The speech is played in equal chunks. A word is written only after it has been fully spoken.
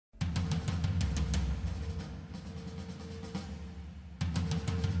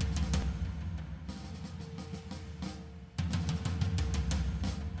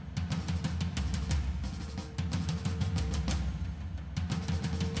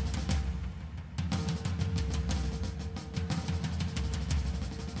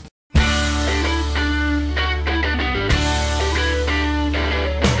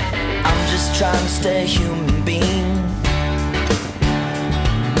just a human being,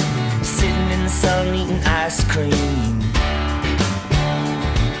 sitting in the sun eating ice cream,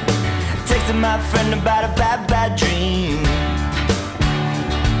 texting my friend about a bad dream.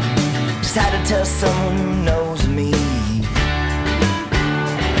 Just had to tell someone who knows me,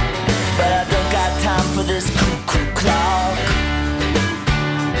 but I don't got time for this cuckoo clock,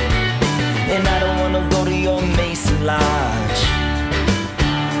 and I don't wanna go to your Mason Lodge.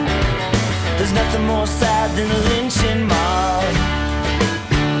 There's nothing more sad than a lynching mob,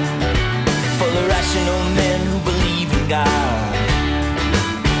 full of rational men who believe in God.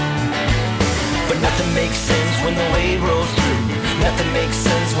 But nothing makes sense when the wave rolls through. Nothing makes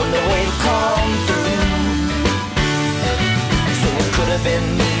sense when the wave comes through. So it could have been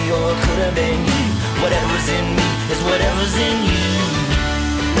me or it could have been you. Whatever's in me is whatever's in you.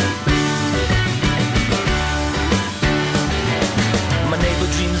 My neighbor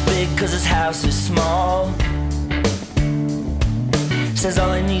dreams big cause his house is small. Says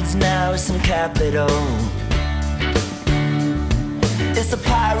all he needs now is some capital. It's a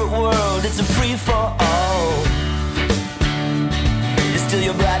pirate world, it's a free-for-all. They steal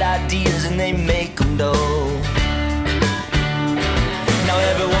your bright ideas and they make them dull. Now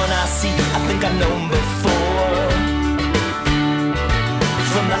everyone I see, I think I've known before,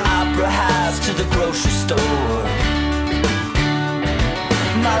 from the opera house to the grocery store.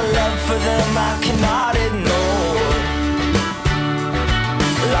 My love for them I cannot ignore,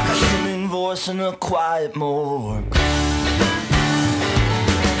 like a human voice in a quiet morgue.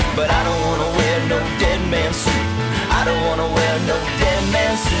 But I don't wanna wear no dead man suit. I don't wanna wear no dead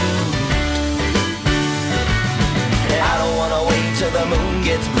man suit. And I don't wanna wait till the moon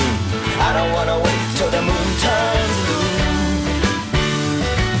gets blue. I don't wanna wait till the moon turns blue.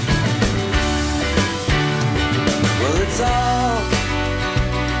 Well, it's all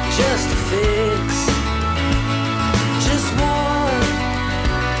just a fix, just one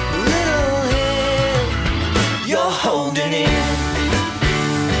little hit you're holding in.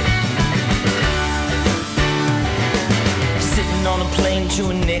 On a plane to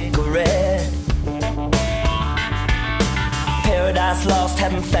a Nicorette, paradise lost,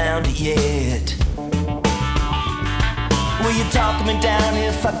 haven't found it yet. Will you talk me down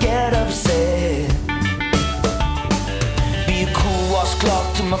if I get upset? Be a cool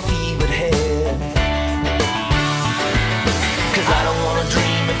washcloth to my fevered head. Cause I don't wanna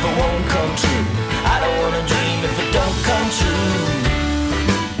dream if it won't come true. I don't wanna dream if it don't come true.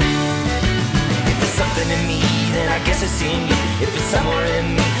 If there's something in me, then I guess it's in you. If it's somewhere in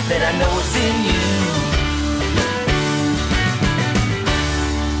me, then I know it's in you.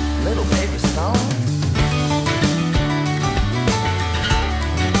 Little paper stone.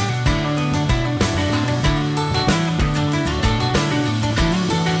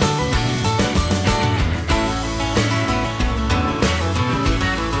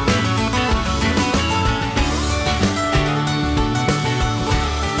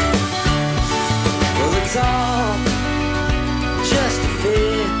 Well, it's all just a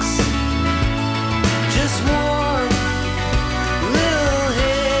fix, just one little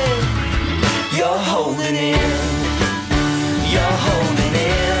hit you're holding in, you're holding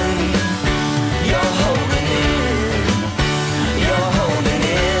in, you're holding in, you're holding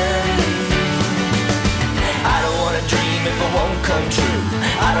in. I don't wanna dream if it won't come true.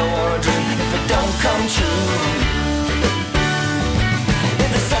 I don't wanna dream if it don't come true. If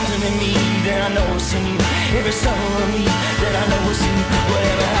there's something in me, then I know it's in you. If it's somewhere in me, then I know it's in you.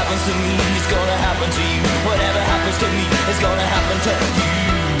 Whatever happens to me is gonna happen to you. Whatever happens to me is gonna happen to you.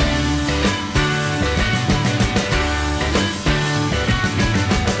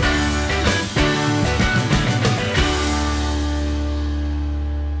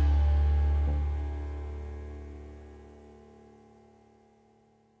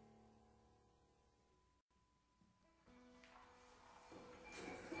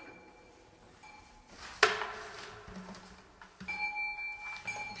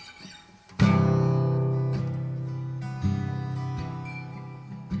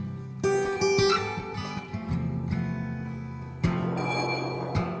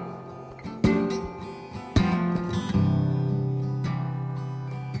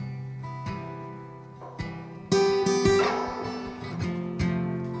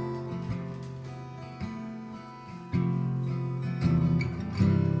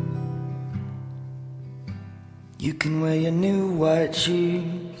 You can wear your new white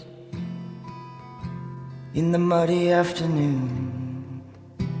shoes in the muddy afternoon,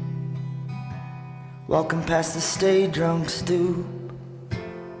 walking past the stay drunk stoop.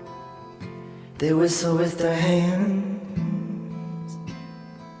 They whistle with their hands,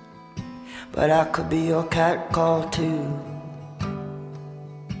 but I could be your cat call too.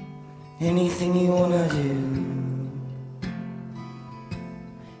 Anything you wanna do,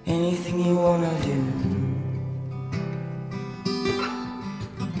 anything you wanna do.